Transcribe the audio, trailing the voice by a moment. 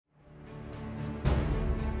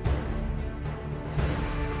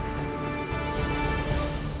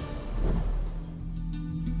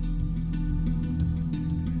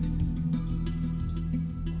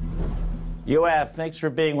Yoav, thanks for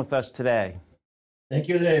being with us today. Thank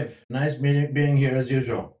you, Dave. Nice being here as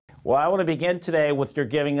usual. Well, I want to begin today with your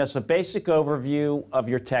giving us a basic overview of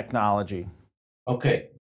your technology. Okay.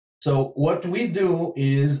 So what we do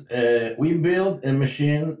is we build a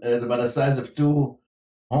machine about the size of two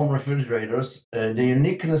home refrigerators. The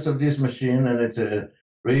uniqueness of this machine, and it's a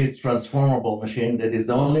really transformable machine, that is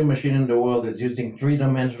the only machine in the world that's using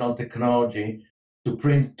three-dimensional technology to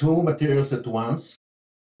print two materials at once,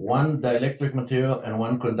 one dielectric material and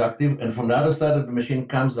one conductive. And from the other side of the machine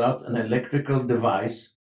comes out an electrical device,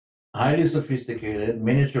 highly sophisticated,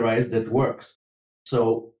 miniaturized, that works.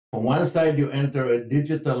 So from one side, you enter a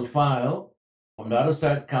digital file. From the other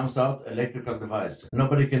side comes out electrical device.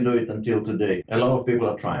 Nobody can do it until today. A lot of people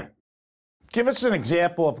are trying. Give us an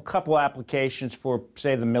example of a couple applications for,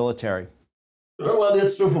 say, the military. Well,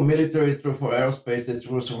 it's true for military, it's true for aerospace, it's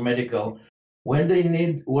true for medical. When they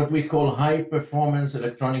need what we call high-performance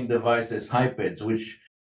electronic devices, HiPads, which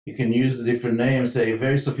you can use different names, say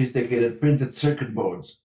very sophisticated printed circuit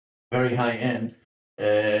boards, very high-end.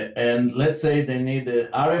 And let's say they need an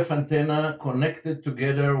RF antenna connected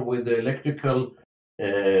together with the electrical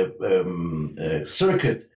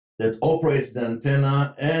circuit that operates the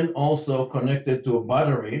antenna, and also connected to a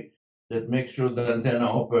battery that makes sure the antenna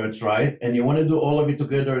operates right. And you want to do all of it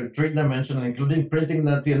together in three-dimensional, including printing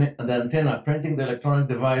the antenna, printing the electronic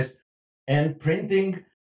device, and printing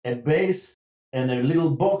a base and a little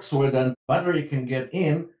box where the battery can get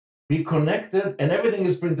in, be connected, and everything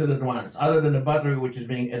is printed at once, other than the battery, which is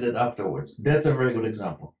being added afterwards. That's a very good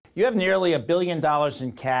example. You have nearly $1 billion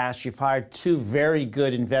in cash. You've hired two very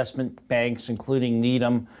good investment banks, including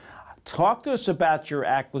Needham. Talk to us about your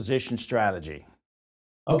acquisition strategy.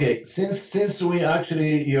 Okay, since we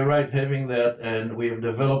actually, you're right, having that, and we have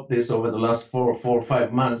developed this over the last four or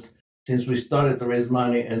 5 months, since we started to raise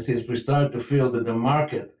money, and since we started to feel that the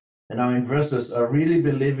market and our investors are really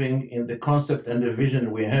believing in the concept and the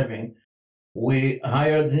vision we're having, we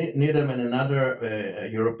hired Needham and another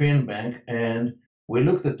European bank, and we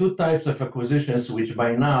looked at two types of acquisitions, which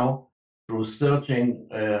by now, through searching,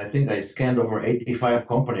 I think I scanned over 85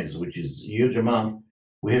 companies, which is a huge amount.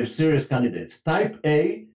 We have serious candidates. Type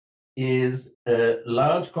A is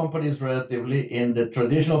large companies relatively in the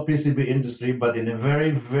traditional PCB industry, but in a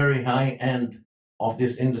very, very high end of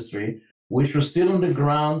this industry, which are still on the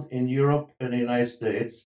ground in Europe and the United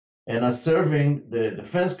States, and are serving the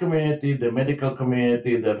defense community, the medical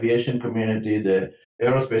community, the aviation community, the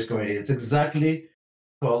aerospace community. It's exactly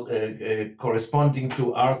corresponding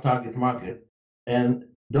to our target market. And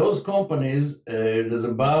those companies, there's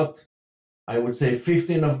about, I would say,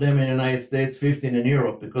 15 of them in the United States, 15 in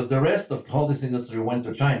Europe, because the rest of all this industry went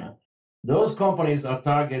to China. Those companies are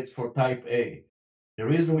targets for Type A. The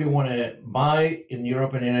reason we want to buy in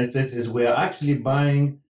Europe and the United States is we are actually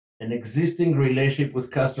buying an existing relationship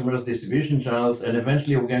with customers, distribution channels, and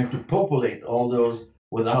eventually we're going to populate all those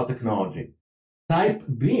with our technology. Type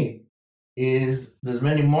B is, there's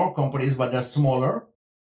many more companies, but they're smaller.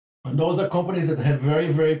 And those are companies that have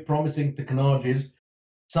very, very promising technologies.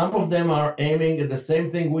 Some of them are aiming at the same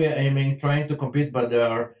thing we are aiming, trying to compete, but they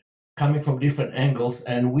are coming from different angles.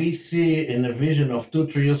 And we see in a vision of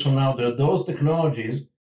 2-3 years from now that those technologies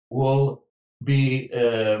will be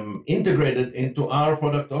integrated into our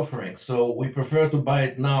product offering. So we prefer to buy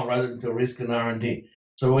it now rather than to risk an R&D.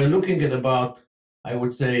 So we're looking at about, I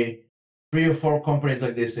would say, 3 or 4 companies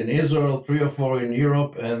like this in Israel, 3 or 4 in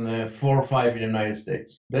Europe, and 4 or 5 in the United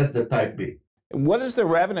States. That's the Type B. What does the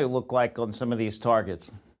revenue look like on some of these targets?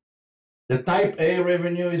 The Type A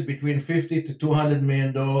revenue is between $50 to $200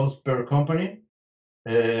 million per company.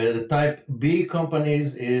 The Type B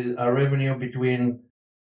companies are revenue between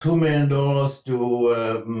 $2 million to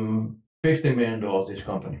 $50 million each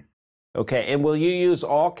company. Okay, and will you use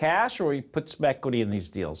all cash, or will you put some equity in these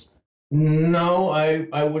deals? No,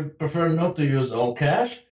 I would prefer not to use all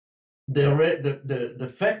cash.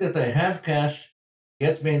 The fact that I have cash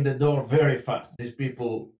gets me in the door very fast. These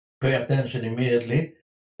people pay attention immediately.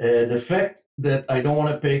 The fact that I don't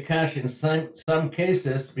want to pay cash in some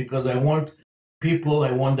cases, because I want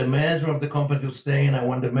the management of the company to stay in, I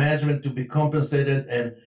want the management to be compensated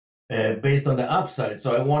and based on the upside.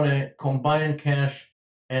 So I want to combine cash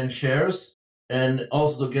and shares, and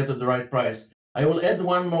also to get to the right price. I will add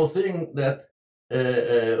one more thing that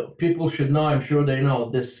people should know, I'm sure they know.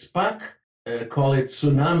 The SPAC, call it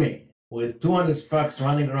tsunami, with 200 SPACs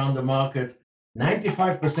running around the market,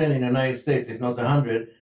 95% in the United States, if not 100,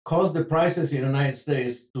 caused the prices in the United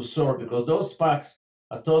States to soar, because those SPACs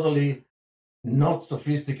are totally not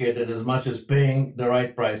sophisticated as much as paying the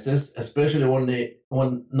right prices, especially when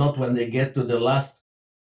they get to the last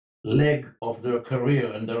leg of their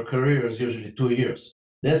career, and their career is usually 2 years.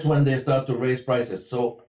 That's when they start to raise prices.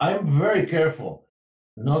 So I'm very careful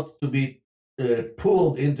not to be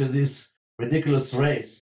pulled into this ridiculous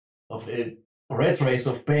race of a rat race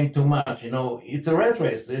of paying too much. It's a rat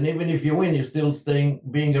race, and even if you win, you're still staying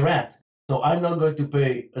being a rat. So I'm not going to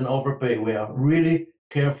pay an overpay. We are really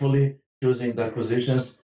carefully choosing the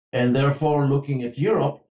acquisitions, and therefore looking at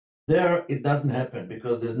Europe. There, it doesn't happen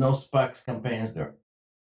because there's no SPACs campaigns there.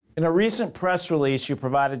 In a recent press release, you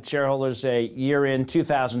provided shareholders a year-end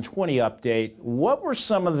 2020 update. What were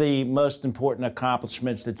some of the most important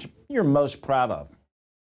accomplishments that you're most proud of?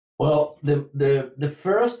 Well, the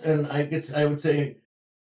first, and I guess I would say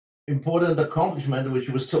important accomplishment, which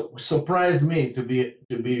surprised me, to be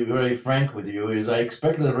very frank with you, is I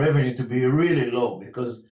expected the revenue to be really low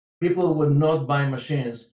because people would not buy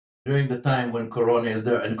machines during the time when Corona is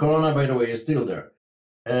there, and Corona, by the way, is still there.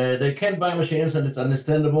 They can't buy machines, and it's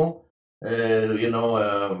understandable.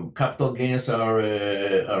 Capital gains are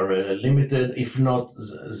limited, if not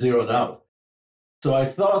zeroed out. So I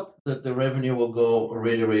thought that the revenue will go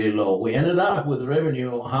really, really low. We ended up with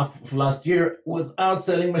revenue half of last year without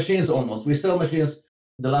selling machines almost. We sell machines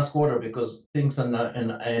the last quarter because things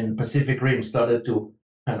in Pacific Rim started to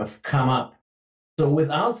kind of come up. So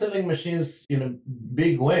without selling machines in a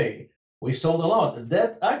big way, we sold a lot.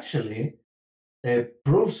 That actually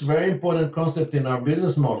proves very important concept in our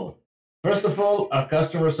business model. First of all, our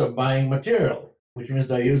customers are buying material, which means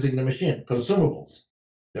they're using the machine, consumables,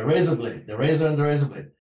 the razor blade, the razor and the razor blade.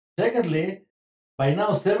 Secondly, by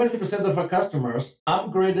now, 70% of our customers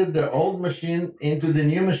upgraded their old machine into the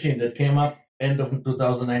new machine that came up end of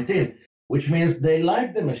 2019, which means they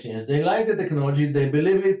like the machines, they like the technology, they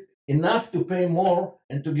believe it enough to pay more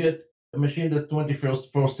and to get a machine that's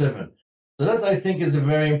 24/7. So that, I think, is a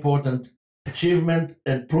very important achievement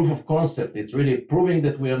and proof of concept. It's really proving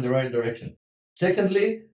that we're in the right direction.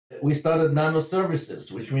 Secondly, we started nano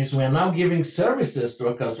services, which means we are now giving services to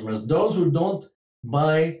our customers. Those who don't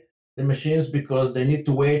buy the machines because they need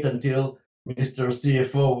to wait until Mr.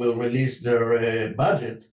 CFO will release their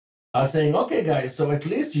budgets are saying, okay, guys, so at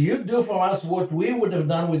least you do for us what we would have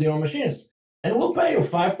done with your machines. And we'll pay you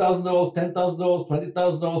 $5,000, $10,000,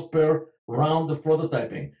 $20,000 per round of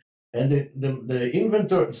prototyping. And the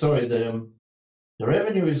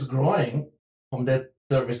revenue is growing from that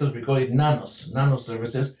services. We call it nano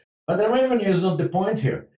services. But the revenue is not the point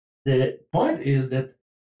here. The point is that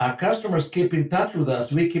our customers keep in touch with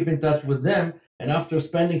us. We keep in touch with them. And after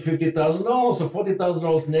spending $50,000 or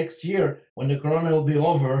 $40,000 next year, when the Corona will be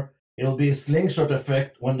over, it'll be a slingshot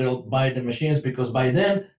effect when they'll buy the machines, because by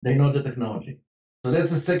then they know the technology. So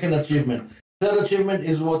that's the second achievement. Third achievement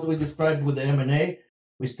is what we described with the M&A.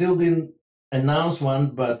 We still didn't announce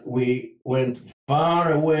one, but we went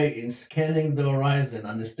far away in scanning the horizon,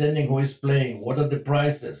 understanding who is playing, what are the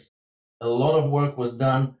prices. A lot of work was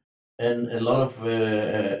done and a lot of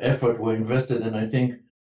effort were invested, and I think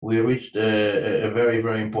we reached a very,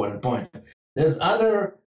 very important point. There's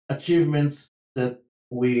other achievements that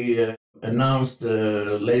we announced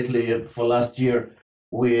lately for last year.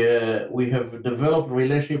 We have developed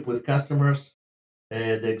relationship with customers,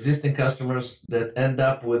 the existing customers that end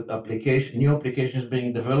up with new applications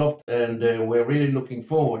being developed, and we're really looking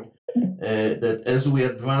forward that as we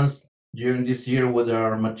advance during this year with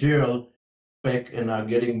our material spec and are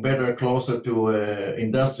getting better, closer to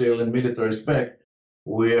industrial and military spec,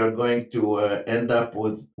 we are going to end up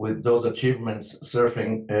with those achievements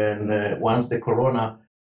surfing. And once the Corona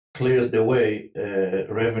clears the way,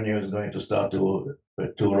 revenue is going to start to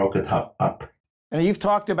rocket up. And you've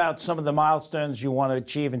talked about some of the milestones you want to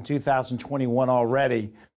achieve in 2021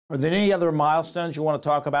 already. Are there any other milestones you want to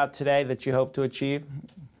talk about today that you hope to achieve?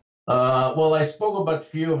 Well, I spoke about a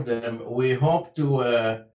few of them. We hope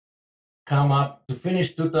to come up to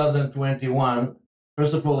finish 2021,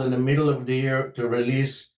 first of all, in the middle of the year, to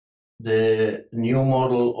release the new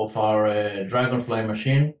model of our Dragonfly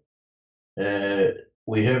machine.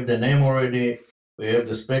 We have the name already. We have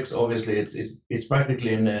the specs. Obviously, it's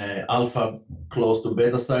practically in alpha, close to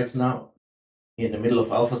beta sites now, in the middle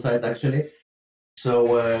of alpha site actually.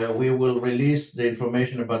 So we will release the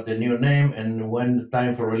information about the new name, and when the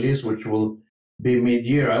time for release, which will be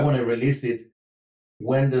mid-year. I want to release it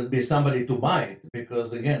when there'll be somebody to buy it,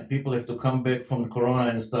 because again, people have to come back from Corona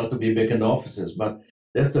and start to be back in the offices. But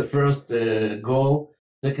that's the first goal.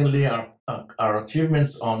 Secondly, our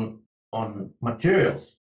achievements on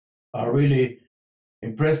materials are really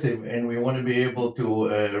impressive, and we want to be able to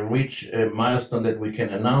reach a milestone that we can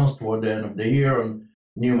announce toward the end of the year on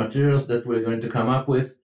new materials that we're going to come up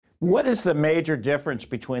with. What is the major difference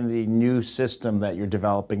between the new system that you're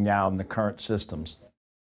developing now and the current systems?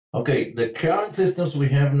 Okay, the current systems we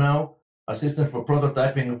have now are systems for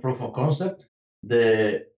prototyping and proof of concept.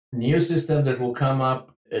 The new system that will come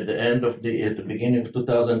up at the beginning of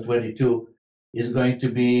 2022 is going to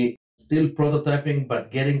be still prototyping,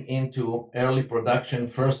 but getting into early production,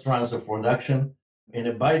 first runs of production. In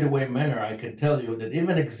a by the way manner, I can tell you that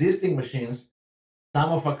even existing machines, some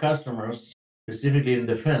of our customers, specifically in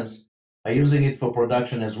defense, are using it for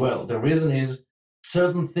production as well. The reason is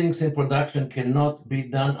certain things in production cannot be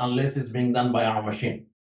done unless it's being done by our machine.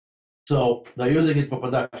 So they're using it for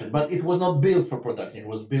production, but it was not built for production. It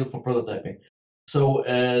was built for prototyping. So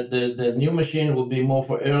the new machine will be more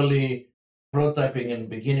for early prototyping and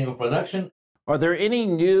beginning of production. Are there any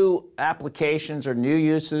new applications or new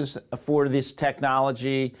uses for this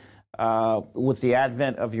technology with the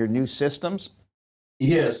advent of your new systems?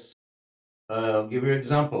 Yes. I'll give you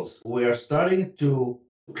examples. We are starting to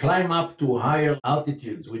climb up to higher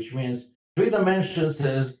altitudes, which means three dimensions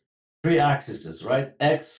has three axes, right?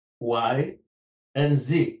 X, Y, and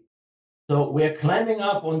Z. So we're climbing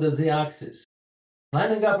up on the Z axis.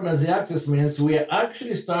 Climbing up on the Z axis means we are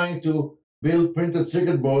actually starting to build printed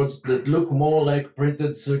circuit boards that look more like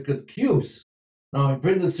printed circuit cubes. Now, in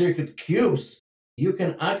printed circuit cubes, you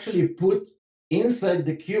can actually put inside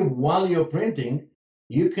the cube while you're printing,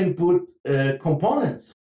 you can put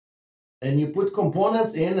components. And you put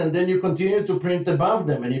components in, and then you continue to print above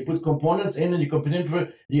them. And you put components in, and you continue to,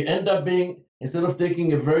 you end up being, instead of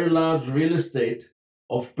taking a very large real estate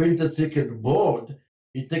of printed circuit board,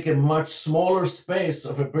 you take a much smaller space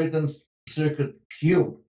of a printed circuit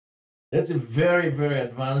cube. That's a very, very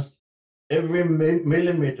advanced. Every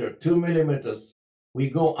millimeter, 2 millimeters,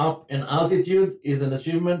 we go up in altitude is an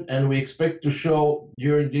achievement, and we expect to show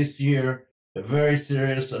during this year a very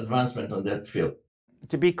serious advancement on that field.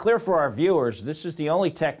 To be clear for our viewers, this is the only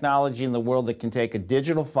technology in the world that can take a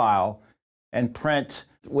digital file and print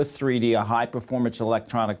with 3D a high-performance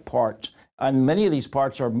electronic part. And many of these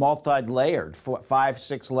parts are multi-layered, 5,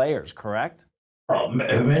 6 layers, correct?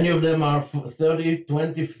 Many of them are 30,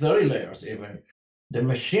 20, 30 layers even. The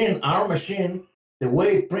machine, our machine, the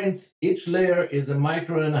way it prints, each layer is a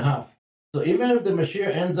micron and a half. So even if the machine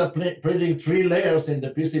ends up printing 3 layers in the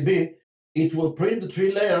PCB, it will print the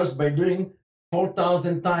 3 layers by doing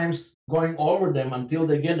 4,000 times going over them until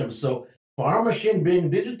they get them. So for our machine being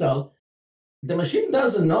digital, the machine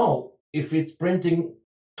doesn't know if it's printing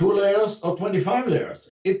 2 layers or 25 layers.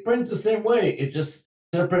 It prints the same way. It just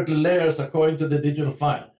separately layers according to the digital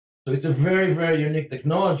file. So it's a very, very unique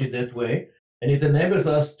technology that way. And it enables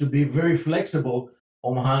us to be very flexible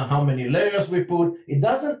on how many layers we put. It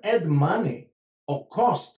doesn't add money or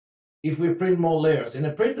cost if we print more layers. In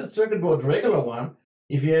a printed circuit board, regular one,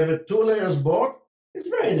 if you have a 2 layers board, it's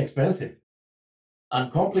very inexpensive.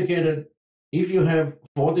 Uncomplicated. If you have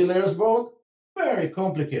 40 layers board, very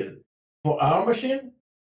complicated. For our machine,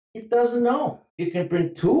 it doesn't know. It can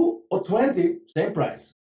print 2 or 20, same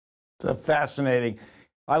price. So fascinating.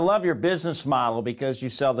 I love your business model because you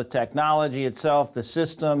sell the technology itself, the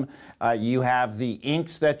system, you have the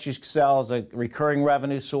inks that you sell as a recurring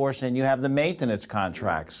revenue source, and you have the maintenance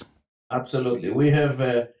contracts. Absolutely. We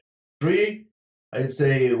have 3, I'd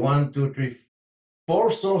say 1, 2, 3,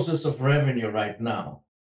 4 sources of revenue right now.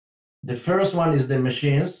 The first one is the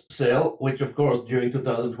machines sale, which of course during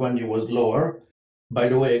 2020 was lower. By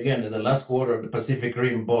the way, again, in the last quarter, the Pacific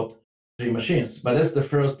Rim bought 3 machines, but that's the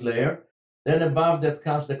first layer. Then above that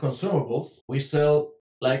comes the consumables. We sell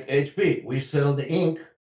like HP. We sell the ink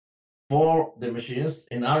for the machines.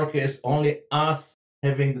 In our case, only us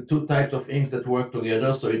having the 2 types of inks that work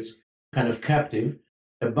together, so it's kind of captive.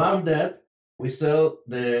 Above that, we sell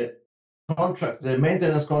the contracts, the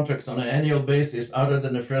maintenance contracts on an annual basis, other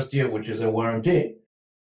than the first year, which is a warranty.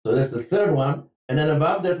 So that's the third one. And then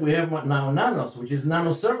above that, we have now nanos, which is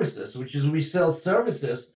nano services, which is we sell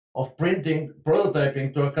services of printing,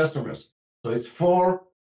 prototyping to our customers. So it's 4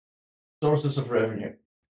 sources of revenue.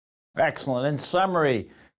 Excellent. In summary,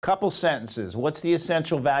 couple sentences. What's the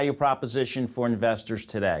essential value proposition for investors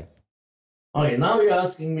today? Okay, now you're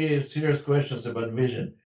asking me serious questions about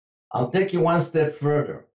vision. I'll take you one step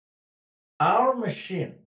further. Our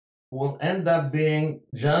machine will end up being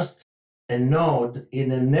just a node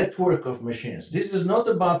in a network of machines. This is not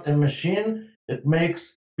about a machine that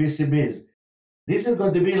makes PCBs. This is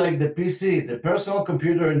going to be like the PC, the personal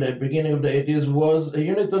computer in the beginning of the 80s was a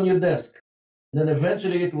unit on your desk. Then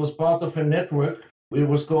eventually it was part of a network. It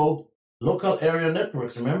was called local area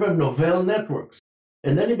networks. Remember, novel networks.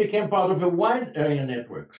 And then it became part of a wide area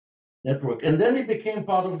network. And then it became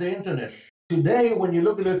part of the internet. Today, when you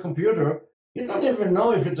look at a computer, you don't even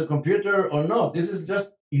know if it's a computer or not. This is just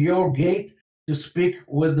your gate to speak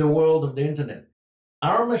with the world of the internet.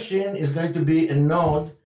 Our machine is going to be a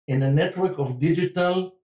node in a network of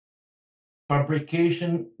digital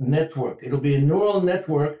fabrication network. It'll be a neural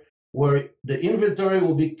network where the inventory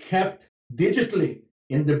will be kept digitally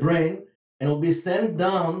in the brain and will be sent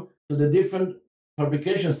down to the different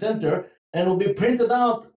fabrication center and will be printed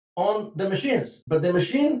out on the machines. But the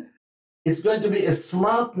machine is going to be a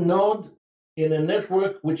smart node in a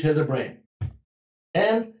network which has a brain.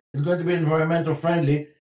 And it's going to be environmental friendly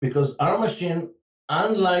because our machine,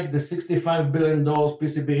 unlike the $65 billion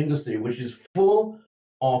PCB industry, which is full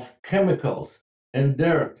of chemicals and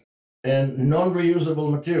dirt and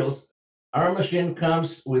non-reusable materials, our machine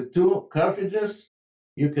comes with 2 cartridges.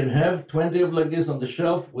 You can have 20 of like this on the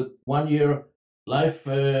shelf with 1 year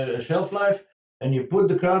shelf life, and you put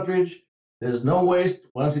the cartridge. There's no waste.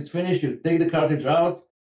 Once it's finished, you take the cartridge out,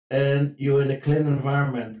 and you're in a clean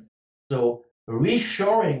environment. So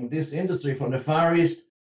reshoring this industry from the Far East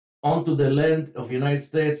onto the land of the United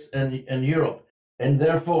States and Europe, and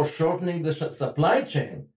therefore shortening the supply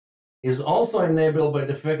chain, is also enabled by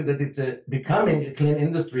the fact that it's becoming a clean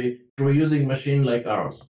industry through using machine like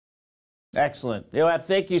ours. Excellent. Yoav,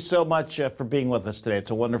 thank you so much for being with us today.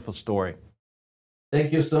 It's a wonderful story.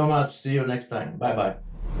 Thank you so much. See you next time. Bye-bye.